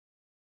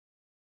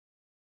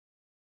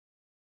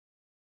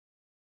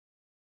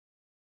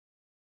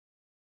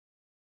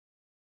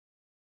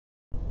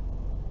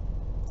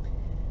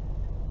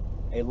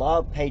A lot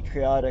of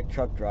patriotic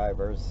truck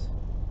drivers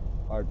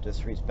are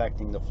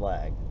disrespecting the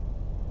flag.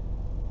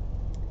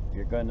 If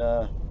you're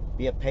gonna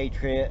be a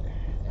patriot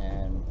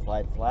and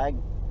fly the flag,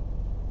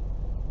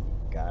 you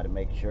gotta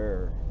make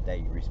sure that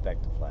you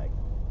respect the flag.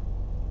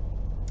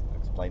 I'll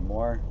explain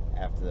more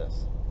after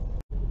this.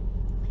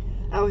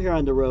 Out here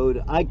on the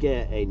road, I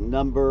get a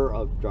number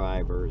of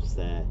drivers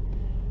that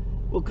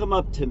will come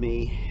up to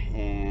me,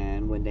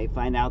 and when they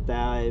find out that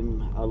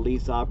I'm a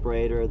lease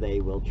operator,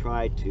 they will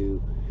try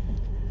to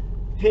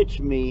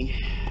pitch me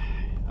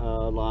a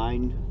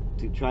line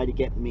to try to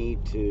get me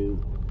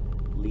to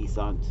lease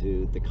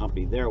onto the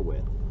company they're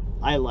with.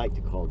 I like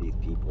to call these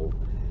people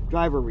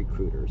driver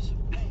recruiters.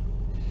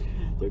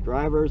 They're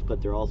drivers,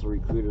 but they're also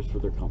recruiters for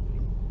their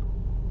company.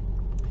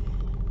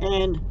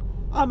 And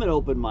I'm an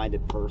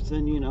open-minded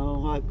person,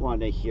 I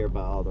want to hear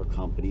about other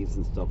companies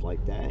and stuff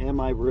like that. Am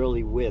I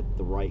really with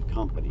the right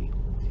company?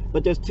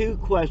 But there's two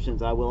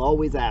questions I will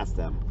always ask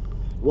them.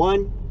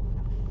 One,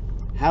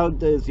 how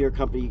does your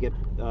company get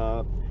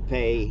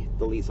pay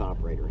the lease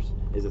operators?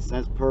 Is it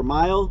cents per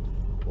mile,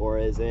 or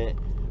is it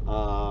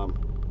a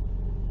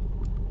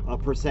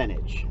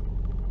percentage?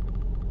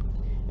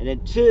 And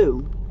then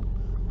two,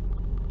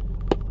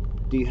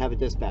 do you have a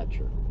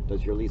dispatcher?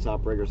 Does your lease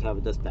operators have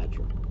a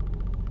dispatcher?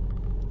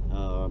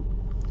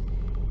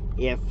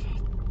 If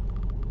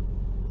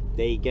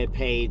they get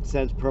paid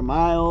cents per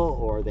mile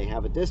or they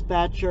have a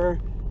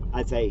dispatcher,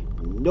 I'd say,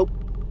 nope,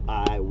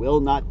 I will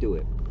not do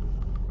it.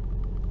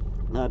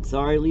 I'm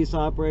sorry, lease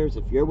operators,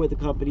 if you're with a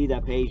company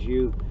that pays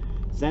you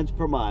cents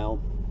per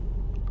mile,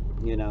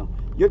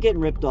 you're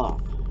getting ripped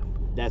off.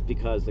 That's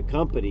because the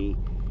company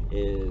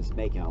is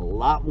making a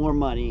lot more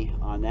money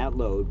on that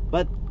load,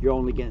 but you're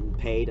only getting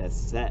paid a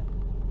set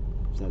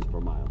cents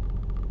per mile.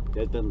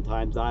 There's been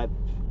times I've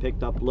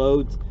picked up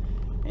loads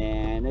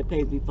and it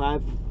pays me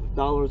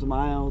 $5 a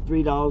mile,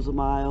 $3 a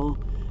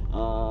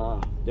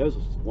mile. There's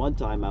one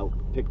time I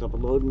picked up a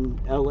load in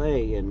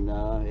LA and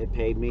it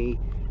paid me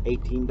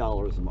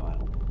 $18 a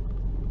mile.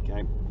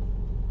 Okay,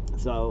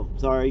 so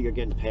sorry, you're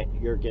getting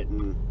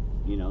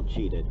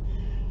cheated.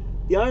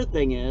 The other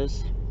thing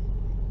is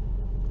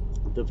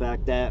the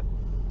fact that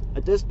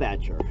a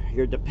dispatcher,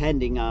 you're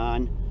depending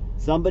on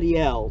somebody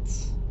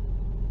else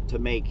to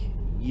make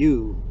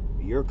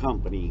your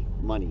company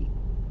money.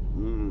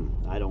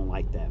 I don't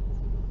like that.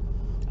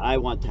 I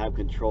want to have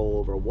control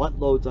over what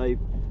loads I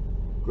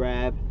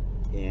grab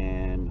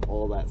and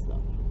all that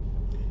stuff.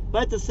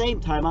 But at the same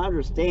time, I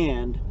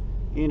understand,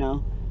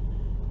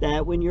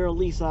 that when you're a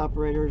lease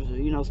operator,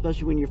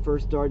 especially when you're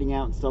first starting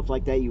out and stuff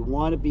like that, you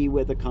want to be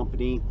with a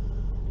company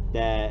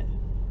that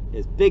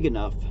is big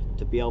enough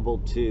to be able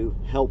to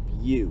help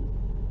you.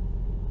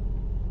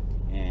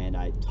 And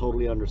I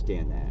totally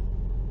understand that,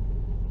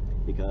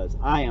 because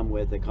I am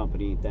with a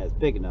company that is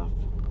big enough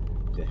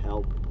to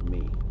help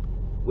me.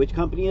 Which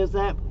company is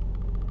that?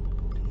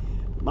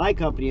 My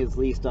company is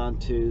leased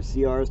onto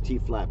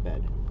CRST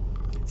Flatbed.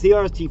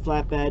 CRST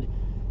Flatbed,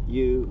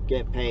 you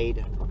get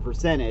paid a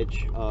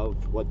percentage of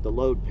what the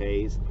load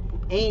pays,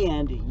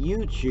 and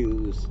you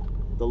choose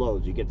the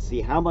loads. You get to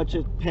see how much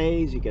it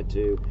pays. You get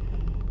to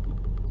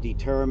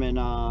determine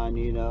on,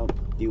 do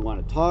you want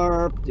a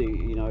tarp? Are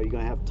you going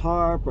to have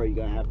tarp? Or are you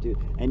going to have to?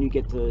 And you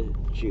get to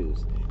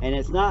choose. And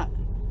it's not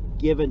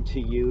given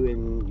to you,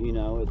 and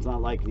it's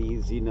not like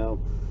these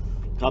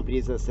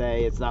companies that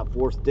say it's not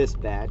forced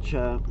dispatch.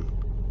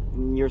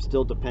 You're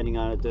still depending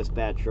on a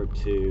dispatcher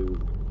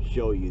to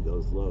show you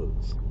those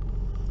loads,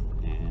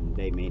 and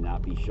they may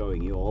not be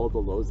showing you all the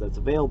loads that's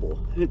available.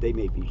 They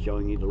may be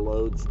showing you the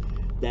loads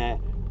that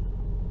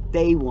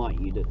they want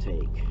you to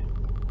take.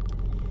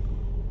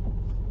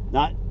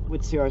 Not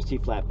with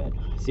CRST Flatbed.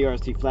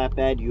 CRST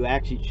Flatbed, you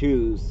actually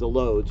choose the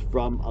loads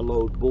from a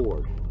load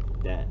board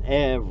that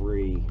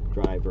every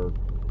driver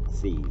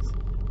sees.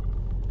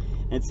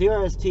 And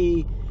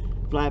CRST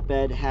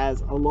Flatbed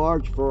has a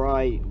large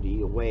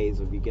variety of ways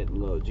of you getting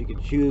loads. You can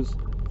choose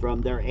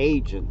from their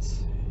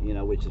agents,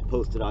 which is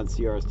posted on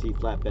CRST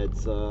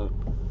Flatbed's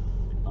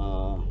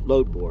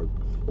load board,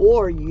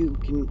 or you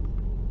can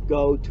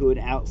go to an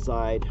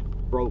outside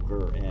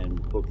broker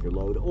and book your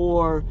load,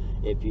 or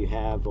if you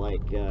have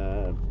like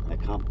a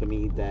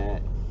company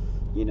that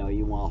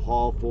you want to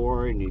haul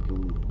for, and you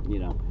can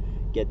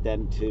get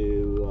them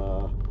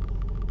to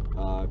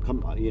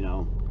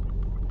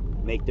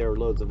make their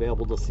loads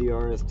available to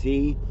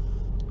CRST,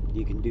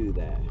 you can do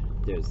that.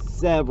 There's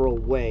several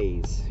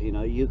ways.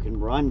 You can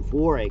run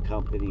for a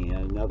company,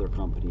 another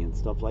company, and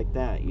stuff like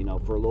that.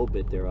 For a little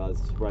bit there, I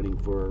was running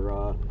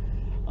for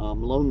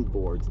Malone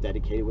boards,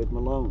 dedicated with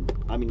Malone.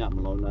 I mean, not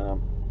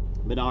Malone,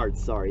 Menards.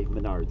 Sorry,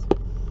 Menards.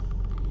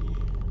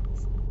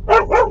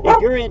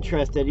 If you're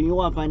interested and you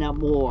want to find out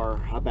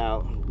more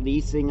about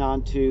leasing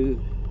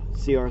onto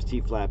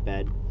CRST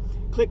Flatbed,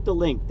 click the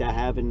link that I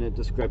have in the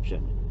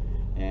description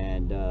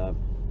and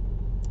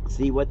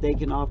see what they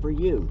can offer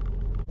you.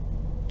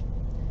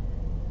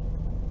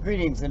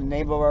 Greetings in the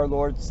name of our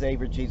Lord and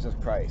Savior Jesus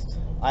Christ.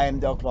 I am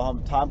the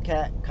Oklahoma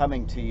Tomcat,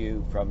 coming to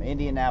you from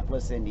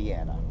Indianapolis,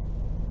 Indiana.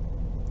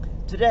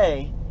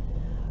 Today,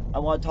 I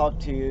want to talk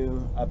to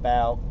you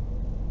about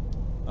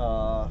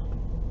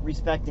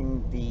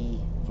respecting the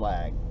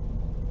flag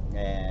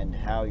and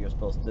how you're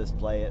supposed to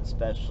display it,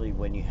 especially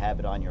when you have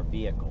it on your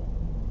vehicle.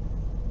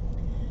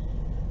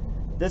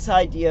 This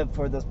idea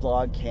for this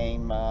blog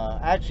came,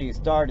 actually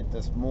started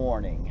this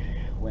morning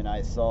when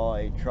I saw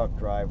a truck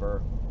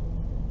driver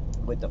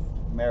with the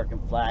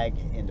American flag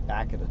in the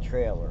back of the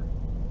trailer.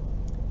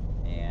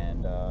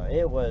 And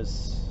it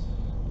was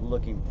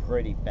looking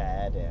pretty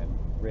bad and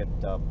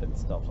ripped up and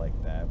stuff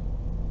like that.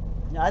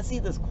 Now, I see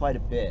this quite a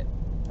bit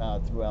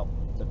throughout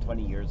the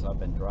 20 years I've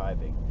been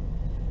driving.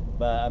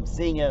 But I'm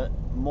seeing it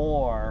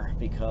more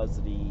because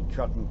of the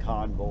trucking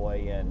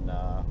convoy and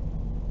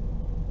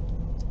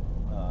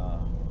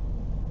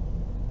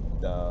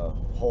the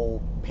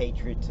whole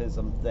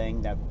patriotism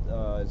thing that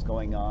is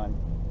going on.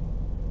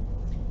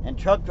 And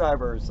truck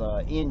drivers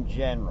in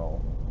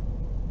general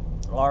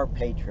are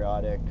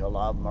patriotic. A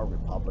lot of them are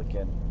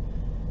Republican.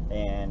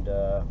 And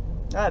I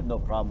have no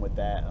problem with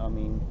that. I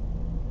mean,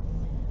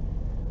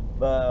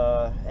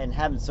 but and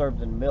having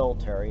served in the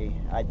military,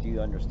 I do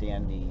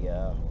understand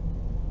the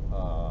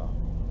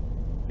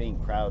being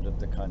proud of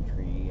the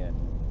country and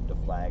the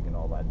flag and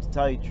all that. To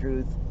tell you the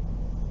truth,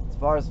 as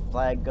far as the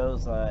flag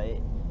goes,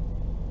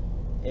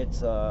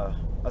 it's a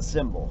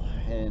symbol,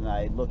 and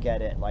I look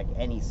at it like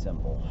any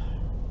symbol.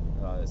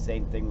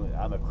 Same thing.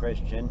 I'm a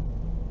Christian,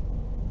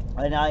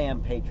 and I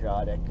am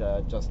patriotic,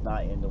 just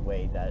not in the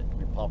way that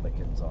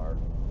Republicans are.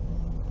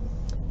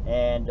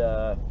 And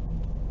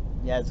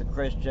yeah, as a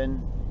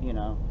Christian, you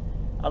know,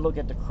 I look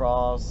at the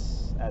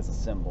cross as a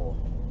symbol,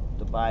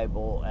 the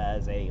Bible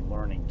as a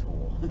learning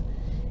tool,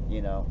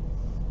 you know,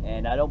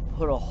 and I don't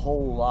put a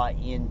whole lot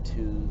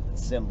into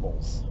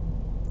symbols.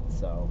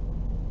 So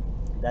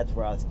that's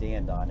where I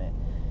stand on it.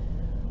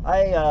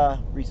 I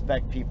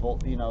respect people,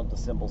 you know, the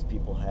symbols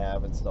people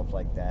have and stuff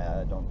like that.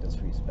 I don't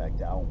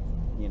disrespect. I don't,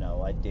 you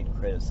know, I did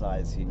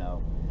criticize, you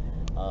know,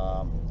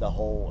 the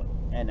whole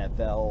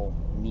NFL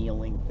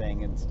kneeling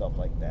thing and stuff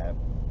like that.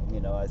 You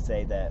know, I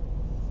say that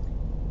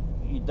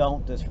you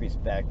don't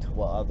disrespect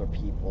what other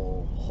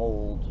people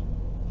hold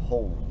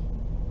holy,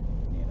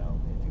 you know,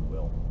 if you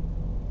will.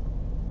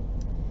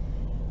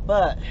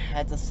 But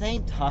at the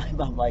same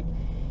time, I'm like,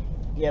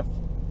 if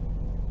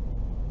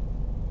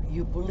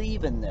you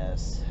believe in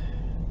this,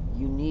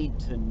 you need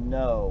to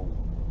know,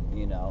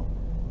 you know,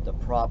 the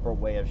proper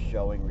way of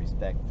showing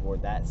respect for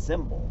that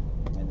symbol.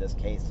 In this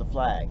case, the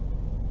flag.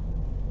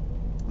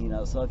 You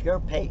know, so if you're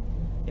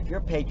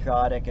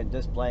patriotic and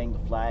displaying the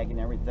flag and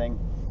everything,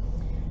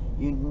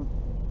 you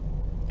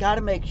got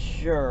to make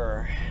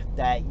sure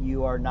that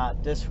you are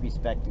not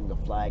disrespecting the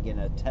flag in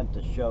an attempt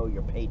to show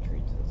your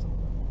patriotism.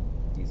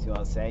 Do you see what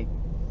I'm saying?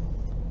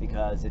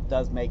 Because it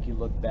does make you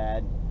look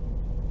bad,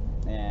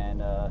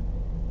 and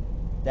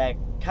that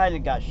kind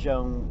of got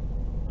shown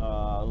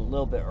a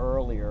little bit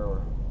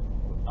earlier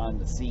on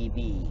the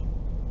CB.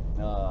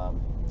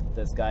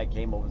 This guy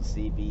came over to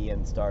CB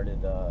and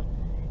started,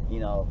 you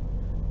know,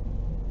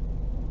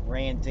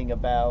 ranting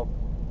about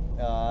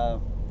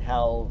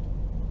how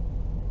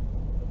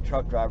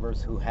truck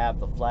drivers who have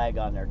the flag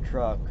on their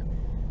truck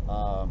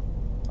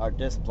are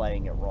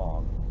displaying it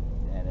wrong,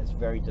 and it's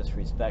very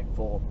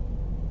disrespectful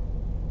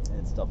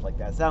and stuff like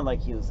that. It sounded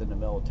like he was in the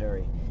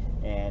military,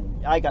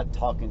 and I got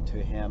talking to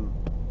him,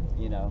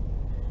 you know,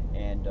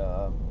 and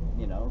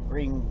you know,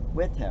 agreeing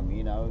with him.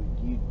 You know,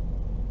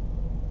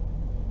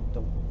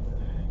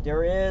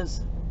 there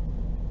is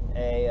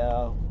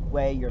a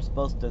way you're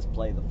supposed to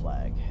display the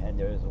flag, and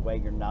there is a way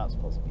you're not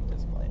supposed to be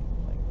displaying the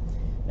flag.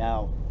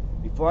 Now,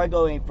 before I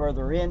go any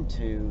further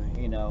into,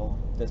 you know,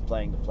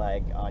 displaying the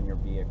flag on your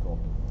vehicle,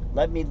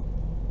 let me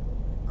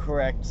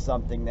correct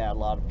something that a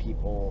lot of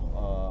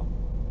people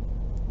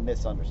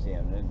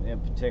misunderstand, in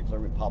particular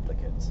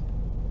Republicans.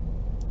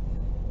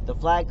 The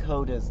flag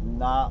code is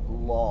not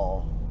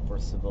law for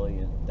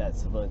that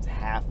civilians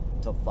have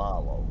to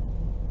follow.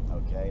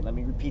 Okay, let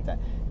me repeat that.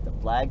 The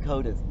flag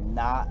code is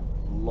not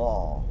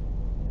law.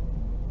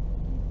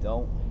 You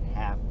don't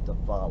have to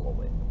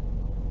follow it.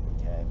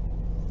 Okay.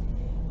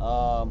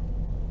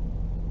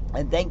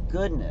 And thank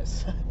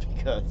goodness,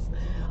 because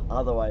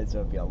otherwise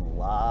there would be a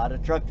lot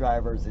of truck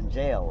drivers in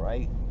jail,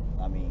 right?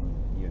 I mean,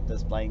 you're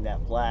displaying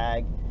that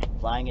flag,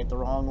 flying it the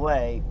wrong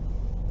way,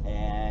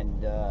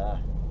 and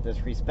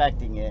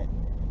disrespecting it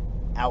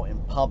out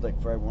in public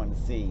for everyone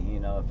to see. You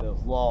know, if it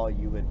was law,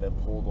 you would have been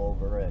pulled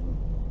over and,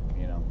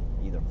 you know,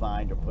 either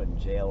fined or put in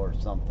jail or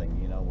something,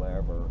 you know,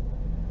 wherever,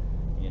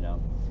 you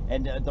know.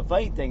 And the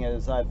funny thing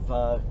is, I've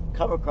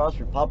come across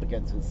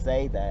Republicans who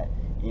say that,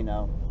 you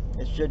know,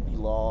 it should be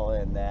law,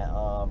 and that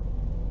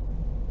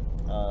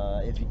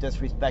if you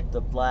disrespect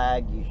the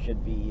flag, you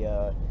should be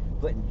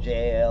put in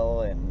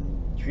jail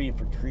and treated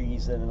for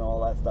treason and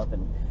all that stuff.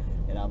 And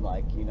I'm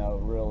like, you know,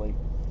 really,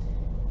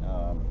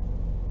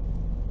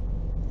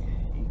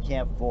 you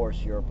can't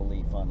force your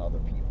belief on other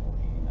people,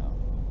 you know.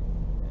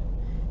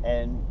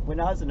 And when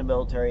I was in the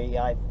military,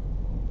 I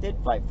did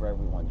fight for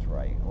everyone's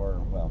right,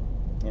 or, well,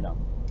 you know,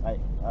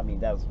 I mean,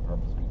 that was the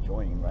purpose of me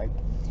joining, right?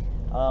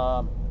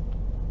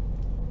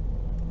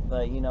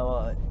 But, you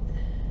know,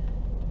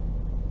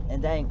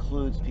 and that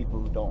includes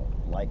people who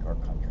don't like our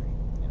country,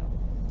 you know.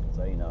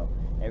 So, you know,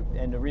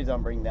 and the reason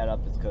I'm bringing that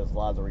up is because a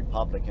lot of the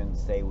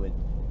Republicans, they would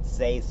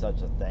say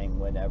such a thing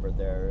whenever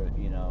there,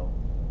 you know,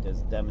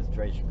 there's a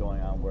demonstration going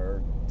on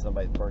where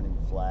somebody's burning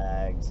the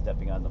flag,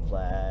 stepping on the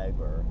flag,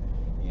 or,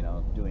 you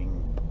know,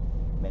 doing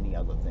many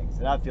other things.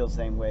 And I feel the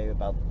same way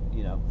about,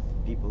 you know,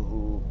 people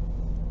who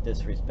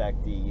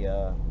disrespect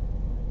the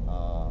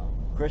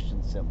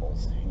Christian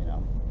symbols, you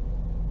know.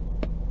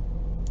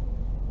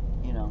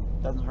 You know,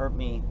 doesn't hurt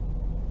me.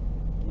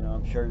 You know,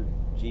 I'm sure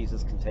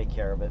Jesus can take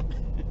care of it.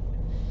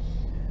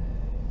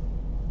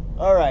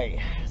 Alright,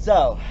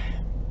 so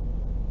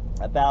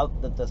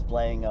about the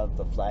displaying of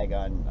the flag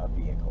on a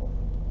vehicle.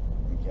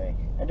 Okay,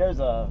 and there's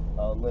a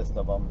list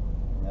of them.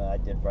 I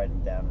did write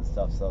them down and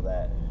stuff so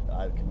that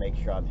I can make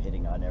sure I'm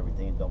hitting on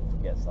everything and don't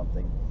forget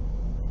something.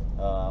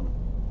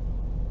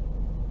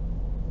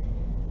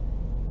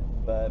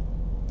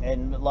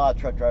 And a lot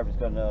of truck drivers are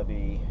going to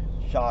be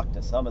shocked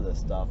at some of this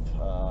stuff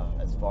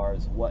as far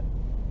as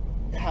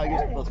how you're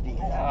supposed to be.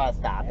 Ah,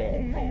 stop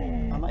it.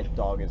 Oh, my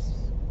dog is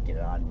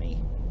getting on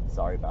me.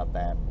 Sorry about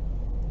that.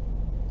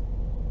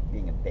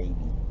 Being a baby.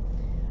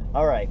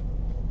 Alright.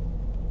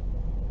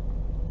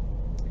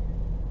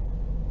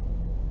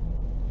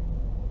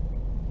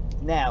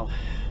 Now,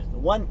 the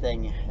one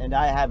thing, and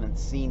I haven't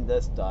seen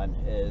this done,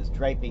 is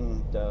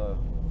draping the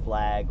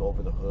flag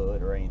over the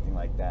hood or anything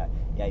like that.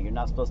 Yeah, you're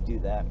not supposed to do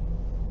that.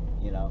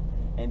 You know,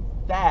 in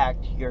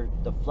fact,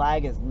 the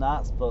flag is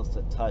not supposed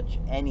to touch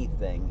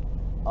anything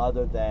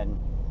other than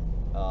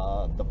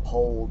the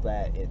pole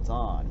that it's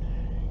on,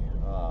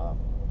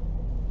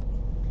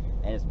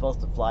 and it's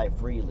supposed to fly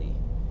freely.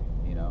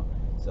 You know,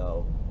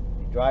 so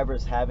the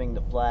drivers having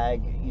the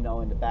flag, you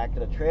know, in the back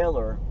of the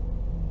trailer,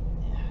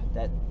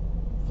 that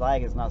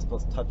flag is not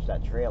supposed to touch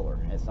that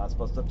trailer. It's not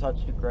supposed to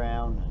touch the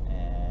ground,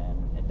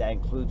 and that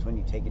includes when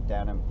you take it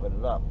down and put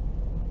it up.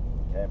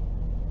 Okay.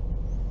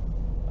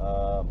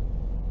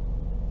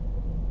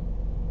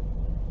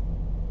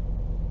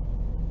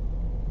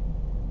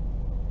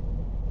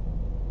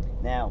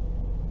 Now,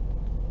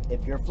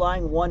 if you're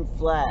flying one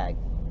flag,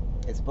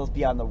 it's supposed to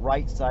be on the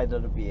right side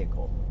of the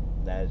vehicle,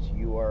 as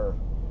you are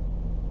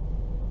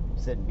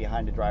sitting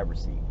behind the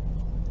driver's seat.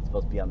 It's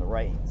supposed to be on the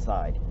right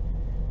side.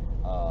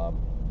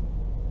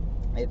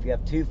 If you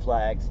have two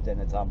flags, then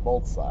it's on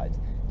both sides.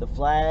 The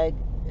flag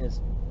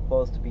is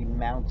supposed to be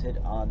mounted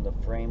on the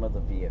frame of the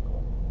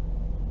vehicle.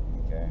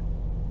 Okay.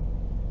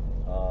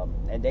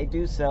 And they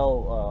do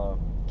sell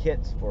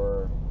kits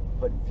for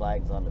putting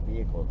flags on the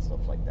vehicle and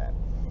stuff like that.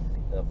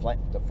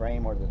 The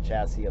frame or the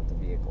chassis of the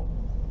vehicle.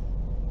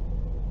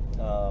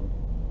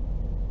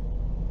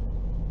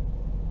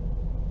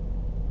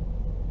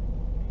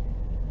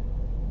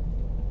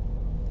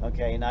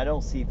 Okay, and I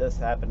don't see this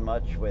happen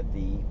much with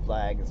the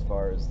flag as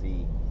far as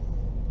the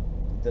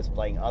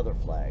displaying other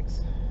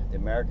flags. The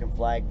American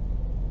flag,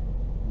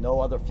 no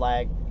other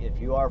flag, if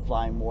you are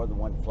flying more than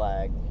one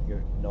flag,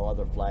 no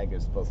other flag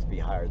is supposed to be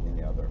higher than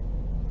the other.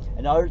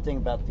 Another thing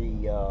about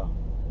the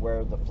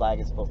where the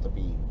flag is supposed to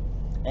be,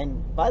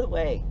 and by the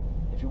way,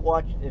 if you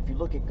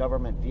look at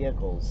government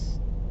vehicles,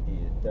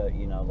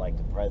 you know, like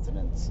the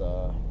president's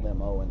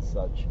limo and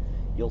such,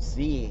 you'll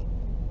see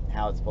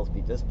how it's supposed to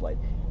be displayed.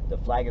 The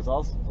flag is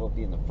also supposed to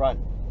be in the front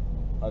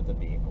of the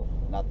vehicle,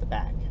 not the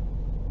back.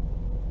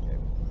 Okay.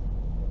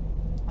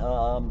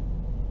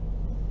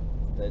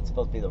 It's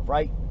supposed to be the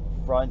right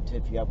front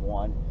if you have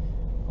one,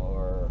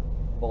 or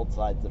both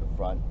sides of the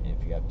front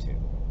if you have two.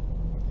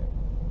 Okay.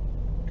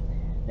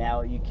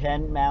 Now, you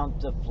can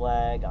mount the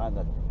flag on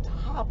the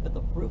top of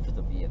the roof of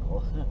the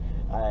vehicle.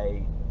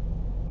 I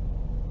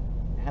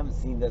haven't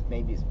seen this,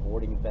 maybe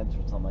sporting events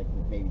or something like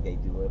that, maybe they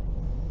do it.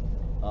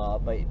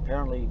 But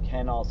apparently you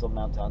can also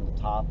mount on the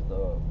top of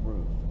the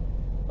roof,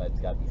 but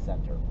it's got to be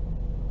center.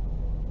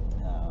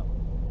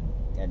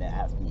 And it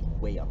has to be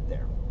way up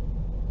there.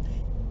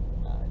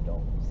 I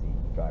don't see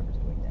drivers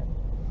doing that.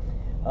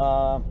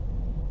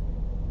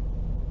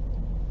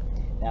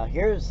 Now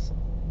here's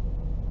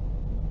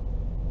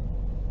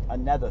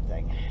another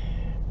thing.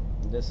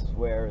 This is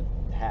where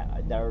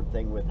another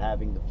thing with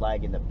having the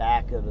flag in the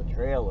back of the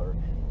trailer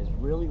is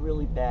really,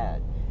 really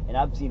bad. And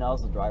I've seen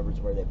also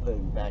drivers where they put it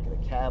in the back of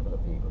the cab of the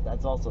vehicle.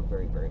 That's also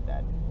very, very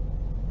bad.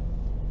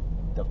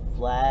 The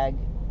flag,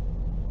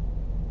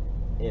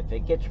 if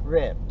it gets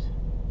ripped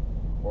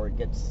or it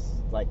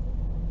gets like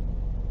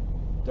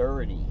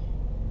dirty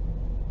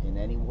in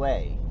any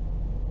way,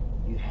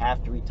 you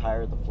have to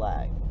retire the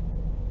flag.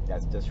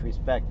 That's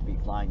disrespect to be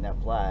flying that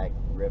flag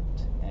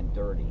ripped and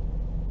dirty.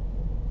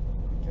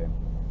 Okay.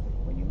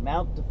 When you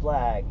mount the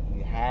flag,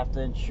 you have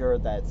to ensure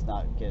that it's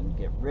not going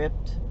to get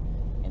ripped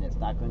and it's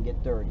not going to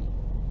get dirty.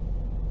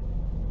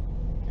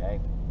 Okay.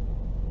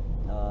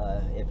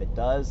 If it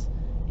does,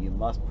 you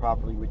must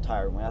properly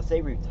retire. When I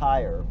say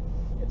retire,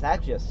 it's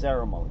actually a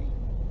ceremony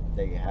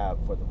that you have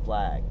for the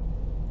flag,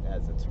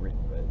 as it's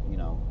you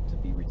know, to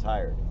be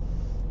retired.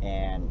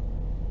 And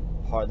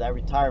part of that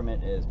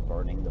retirement is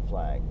burning the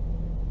flag.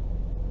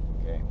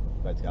 Okay,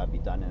 but it's got to be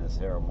done in a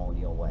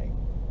ceremonial way.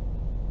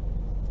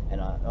 And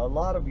a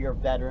lot of your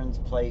veterans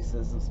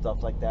places and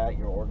stuff like that,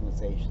 your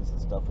organizations and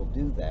stuff will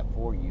do that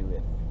for you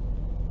if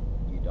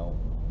you don't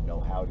know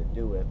how to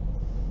do it,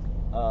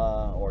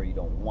 or you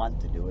don't want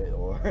to do it,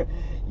 or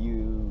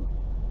you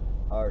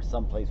are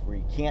someplace where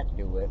you can't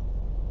do it.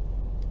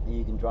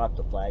 You can drop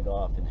the flag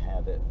off and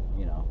have it,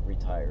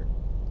 retired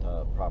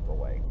the proper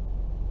way.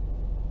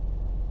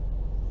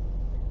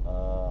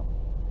 Uh,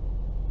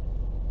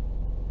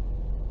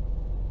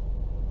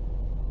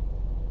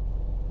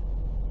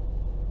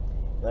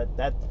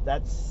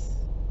 that's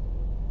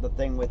the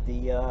thing with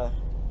the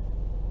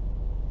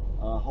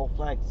whole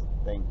flags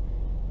thing.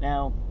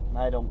 Now,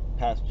 I don't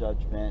pass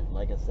judgment.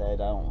 Like I said,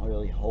 I don't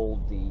really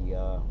hold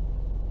the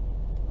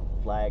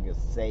flag as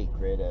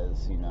sacred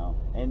as,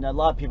 and a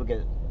lot of people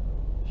get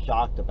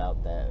shocked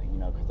about that,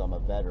 because I'm a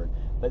veteran.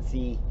 But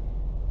see,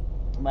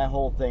 my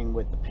whole thing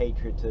with the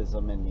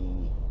patriotism and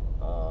the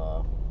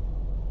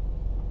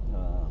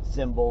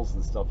symbols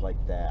and stuff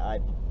like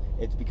that,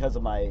 it's because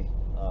of my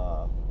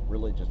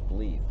religious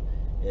belief,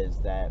 is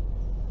that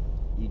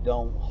you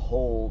don't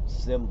hold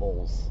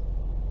symbols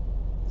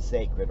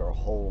sacred or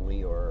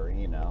holy or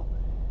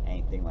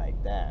anything like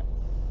that.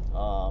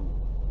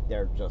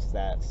 They're just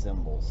that,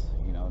 symbols,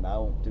 and I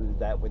don't do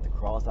that with the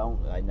cross.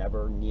 I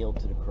never kneel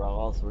to the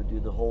cross or do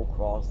the whole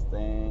cross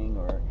thing,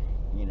 or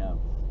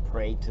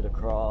pray to the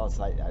cross.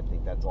 I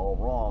think that's all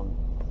wrong.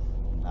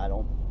 I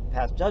don't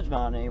pass judgment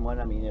on anyone.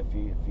 I mean, if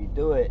you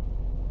do it,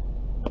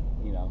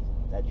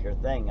 that's your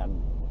thing.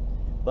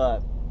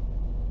 But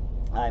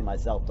I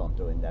myself don't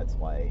do it, and that's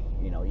why,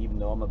 even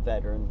though I'm a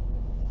veteran,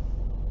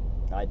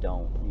 I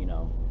don't,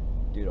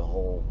 do the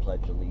whole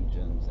Pledge of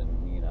Allegiance and,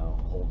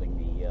 holding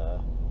the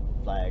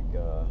flag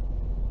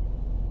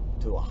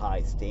to a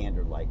high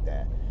standard like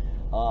that.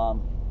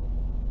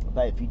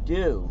 But if you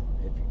do,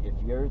 if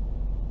you're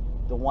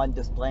the one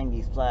displaying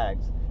these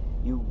flags,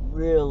 you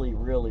really,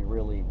 really,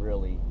 really,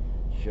 really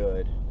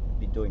should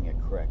be doing it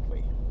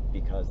correctly.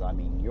 Because, I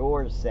mean,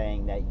 you're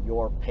saying that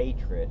you're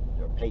patriot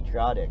or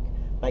patriotic,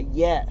 but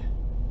yet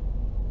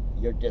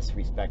you're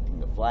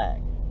disrespecting the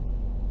flag.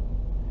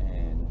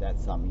 And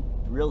that's something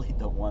you really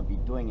don't want to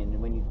be doing.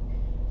 And when you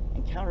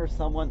encounter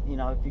someone,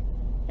 if you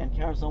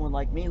encounter someone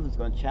like me who's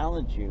going to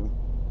challenge you,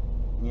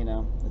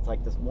 it's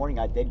like this morning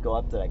I did go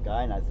up to that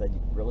guy and I said,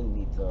 you really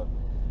need to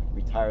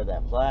retire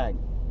that flag.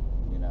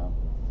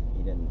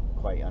 He didn't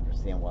quite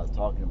understand what I was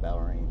talking about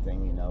or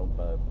anything,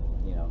 but,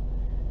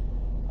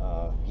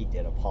 he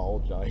did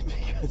apologize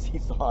because he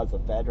saw as a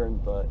veteran,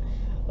 but,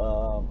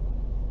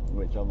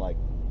 which I'm like,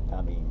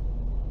 I mean,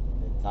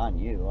 it's on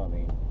you. I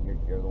mean,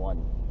 you're the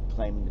one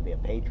claiming to be a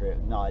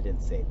patriot. No, I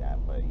didn't say that,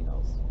 but what I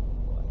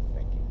was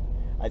thinking.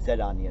 I said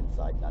on the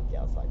inside, not the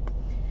outside.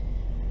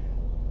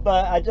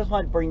 But I just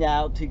wanted to bring that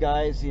out to you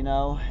guys,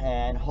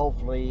 and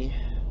hopefully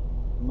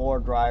more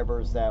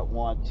drivers that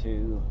want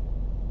to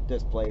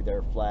display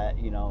their flag,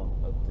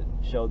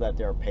 show that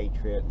they're a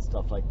patriot and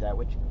stuff like that,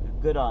 which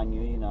good on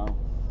you,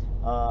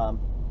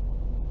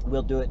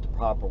 we'll do it the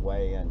proper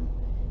way. And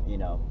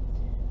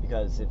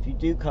because if you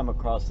do come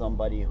across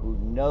somebody who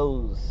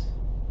knows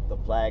the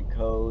flag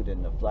code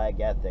and the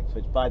flag ethics,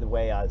 which, by the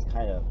way, I was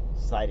kind of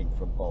citing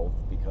for both,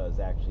 because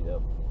actually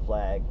the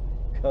flag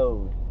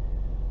code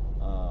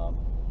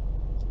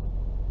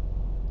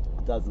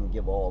doesn't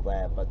give all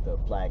that, but the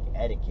flag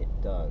etiquette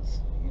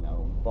does.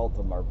 Both of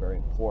them are very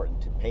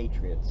important to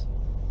patriots.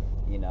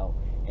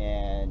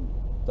 And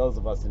those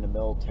of us in the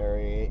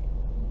military,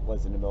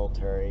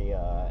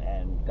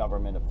 and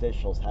government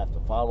officials have to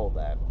follow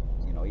that.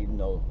 Even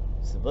though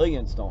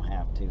civilians don't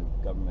have to,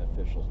 government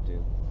officials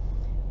do.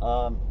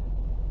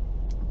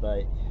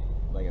 But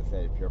like I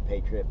said, if you're a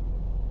patriot,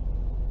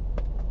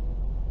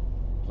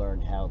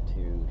 learn how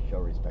to show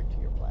respect to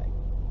your flag.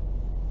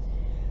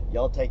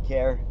 Y'all take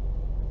care.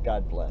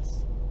 God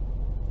bless.